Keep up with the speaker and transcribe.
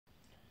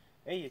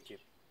Hey YouTube,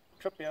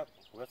 Trip here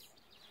with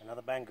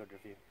another Banggood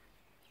review.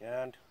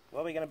 And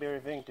what we're going to be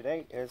reviewing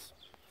today is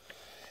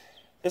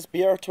this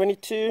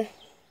BR22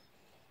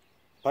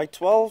 by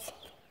 12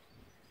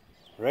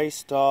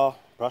 Racestar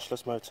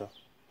brushless motor.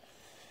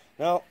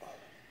 Now,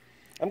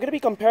 I'm going to be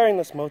comparing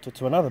this motor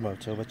to another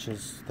motor, which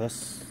is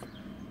this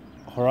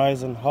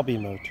Horizon hobby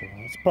motor.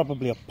 It's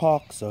probably a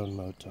park zone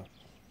motor.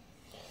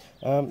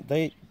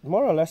 They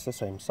more or less the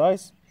same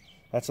size.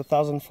 That's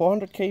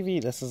 1400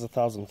 kV, this is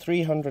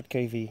 1300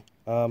 kV.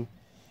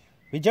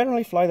 We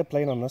generally fly the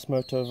plane on this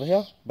motor over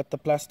here, but the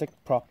plastic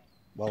prop,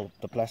 well,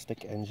 the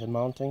plastic engine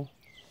mounting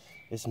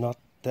is not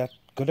that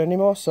good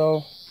anymore,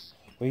 so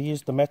we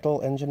use the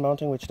metal engine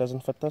mounting, which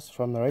doesn't fit this,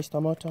 from the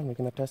Racestar motor, and we're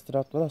going to test it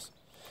out with this.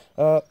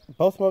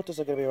 Both motors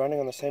are going to be running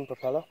on the same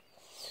propeller,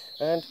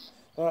 and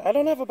I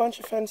don't have a bunch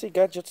of fancy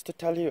gadgets to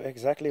tell you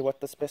exactly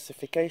what the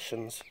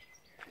specifications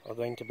are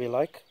going to be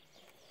like,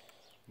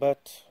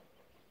 but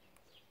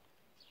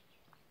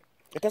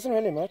it doesn't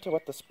really matter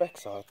what the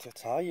specs are,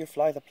 it's how you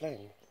fly the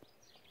plane.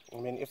 I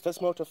mean, if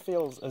this motor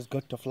feels as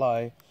good to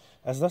fly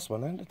as this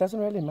one, then it doesn't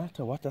really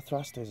matter what the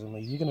thrust is. I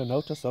mean, you're going to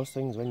notice those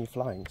things when you're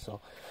flying.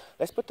 So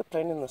let's put the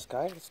plane in the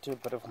sky, let's do a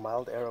bit of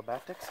mild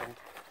aerobatics and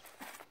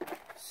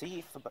see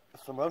if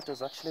the motor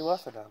is actually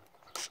worth a damn.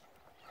 So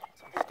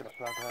I'm just going to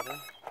plug that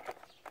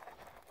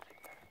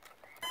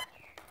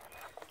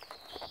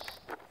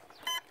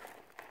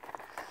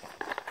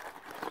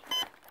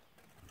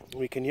in.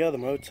 We can hear the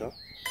motor.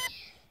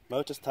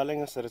 Motor's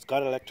telling us that it's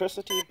got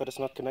electricity, but it's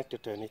not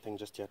connected to anything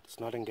just yet. It's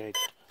not engaged,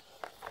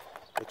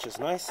 which is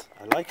nice.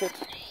 I like it.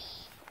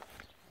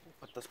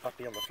 Put this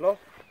puppy on the floor.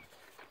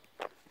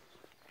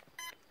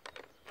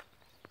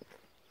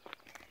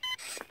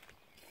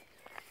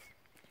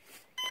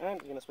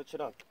 And we're going to switch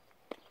it on.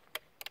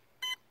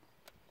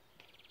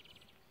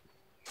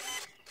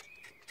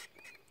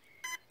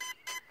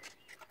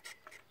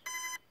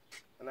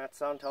 And that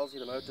sound tells you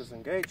the motor's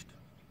engaged.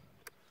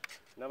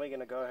 Now we're going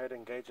to go ahead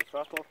and engage the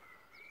throttle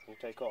and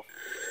take off.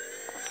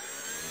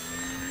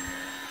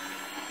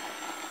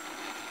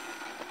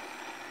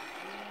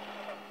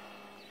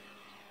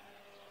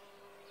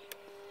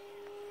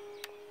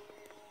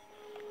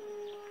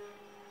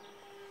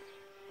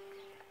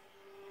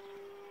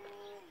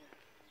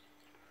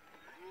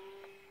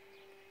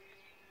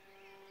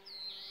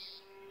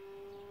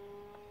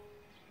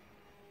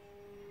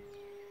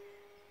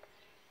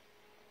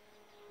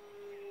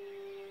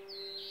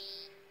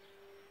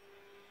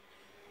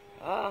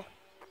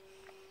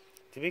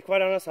 To be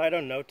quite honest, I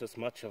don't notice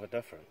much of a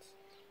difference.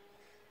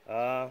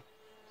 The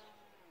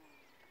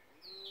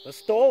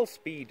stall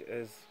speed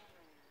is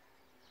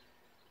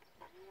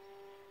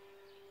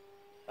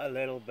a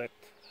little bit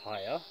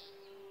higher.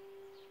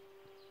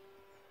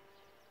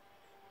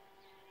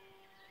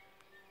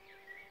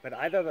 But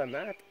other than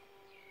that,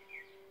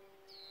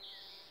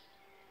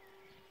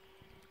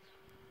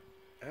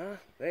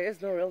 there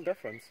is no real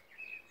difference.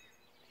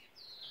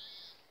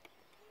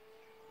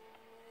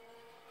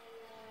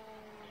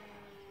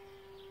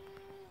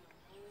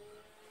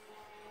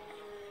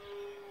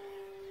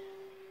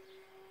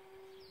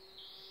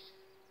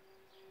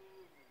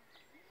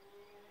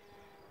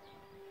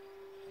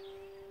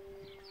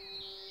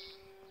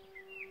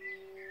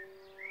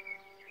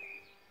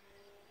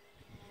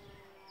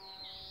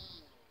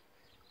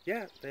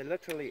 Yeah, there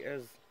literally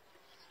is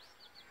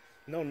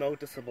no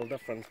noticeable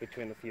difference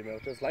between the few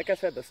motors. Like I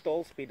said, the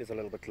stall speed is a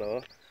little bit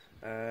lower,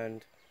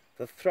 and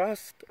the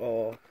thrust,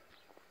 or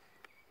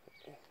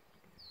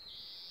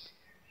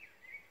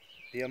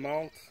the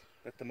amount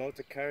that the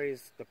motor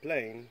carries the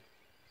plane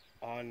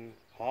on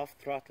half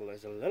throttle,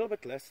 is a little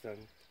bit less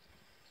than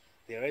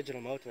the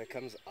original motor that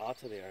comes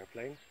out of the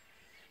airplane.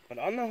 But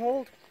on the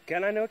whole,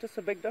 can I notice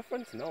a big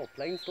difference? No,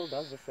 plane still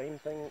does the same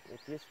thing it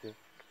used to.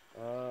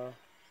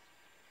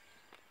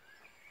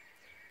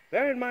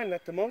 Bear in mind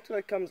that the motor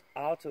that comes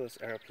out of this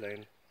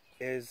airplane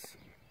is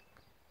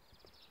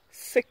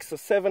 6 or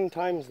 7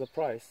 times the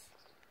price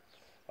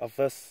of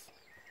this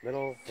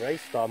little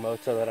Racestar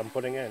motor that I'm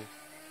putting in.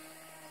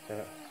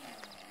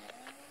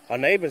 Our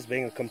neighbour's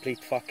being a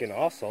complete fucking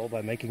arsehole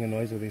by making a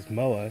noise with his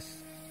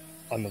mowers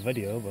on the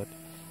video, but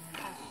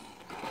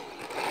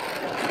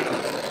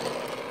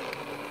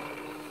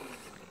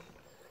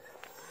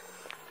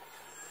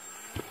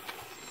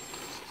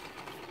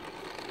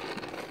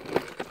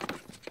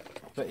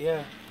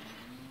yeah.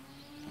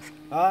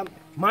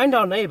 Mind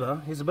our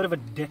neighbour, he's a bit of a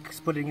dick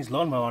putting his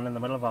lawnmower on in the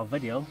middle of our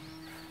video,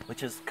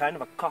 which is kind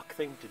of a cock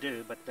thing to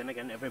do, but then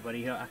again,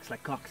 everybody here acts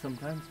like cock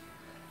sometimes.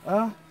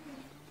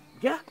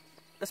 Yeah,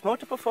 this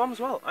motor performs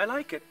well. I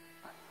like it.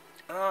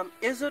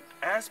 Is it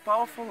as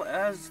powerful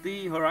as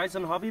the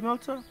Horizon hobby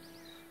motor?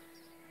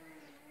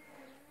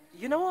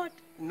 You know what?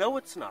 No,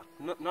 it's not.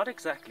 Not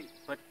exactly.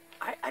 But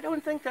I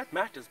don't think that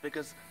matters,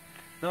 because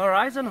the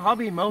Horizon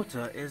hobby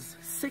motor is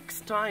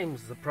 6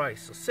 times the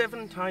price, or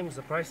 7 times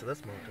the price of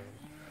this motor.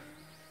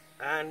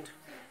 And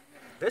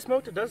this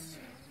motor does,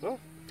 well,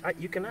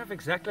 you can have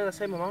exactly the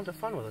same amount of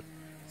fun with it.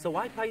 So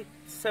why pay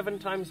 7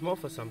 times more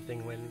for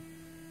something when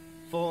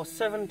for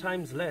 7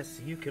 times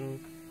less you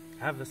can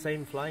have the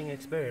same flying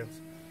experience.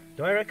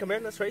 Do I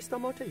recommend this Racestar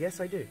motor? Yes,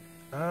 I do.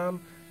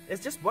 There's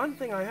just one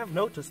thing I have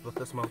noticed with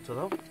this motor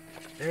though,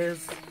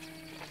 is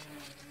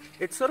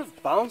it sort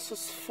of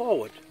bounces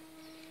forward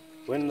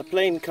when the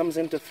plane comes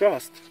into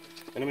thrust.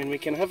 And I mean, we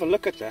can have a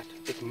look at that.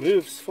 It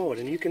moves forward,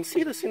 and you can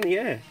see this in the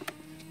air,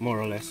 more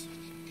or less.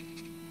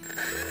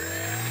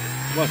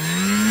 What?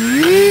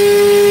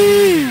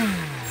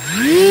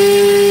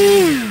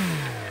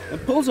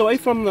 It pulls away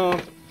from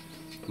the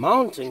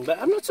mounting, but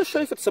I'm not so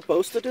sure if it's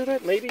supposed to do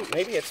that. Maybe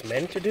it's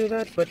meant to do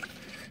that, but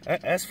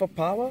as for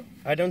power,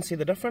 I don't see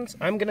the difference.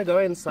 I'm going to go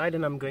inside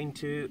and I'm going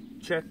to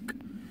check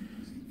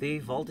the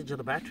voltage of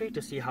the battery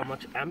to see how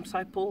much amps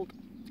I pulled,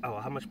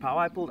 or how much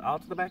power I pulled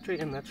out of the battery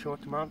in that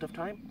short amount of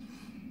time.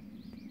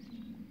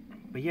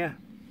 But yeah,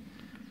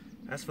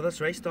 as for this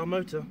Racestar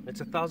motor, it's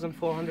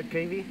 1400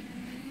 kV.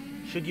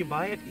 Should you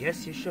buy it?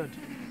 Yes, you should.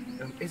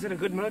 Is it a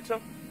good motor?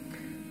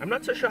 I'm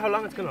not so sure how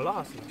long it's going to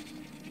last.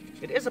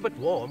 It is a bit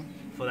warm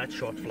for that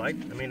short flight.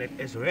 I mean, it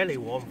is really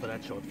warm for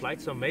that short flight,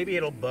 so maybe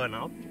it'll burn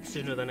out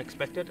sooner than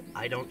expected.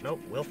 I don't know.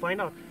 We'll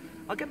find out.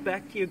 I'll get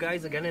back to you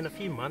guys again in a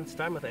few months'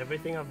 time with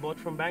everything I've bought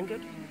from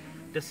Banggood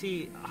to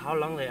see how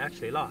long they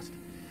actually last.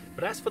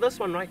 But as for this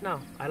one right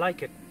now, I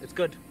like it. It's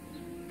good.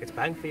 It's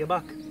bang for your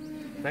buck.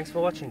 Thanks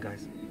for watching,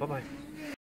 guys. Bye-bye.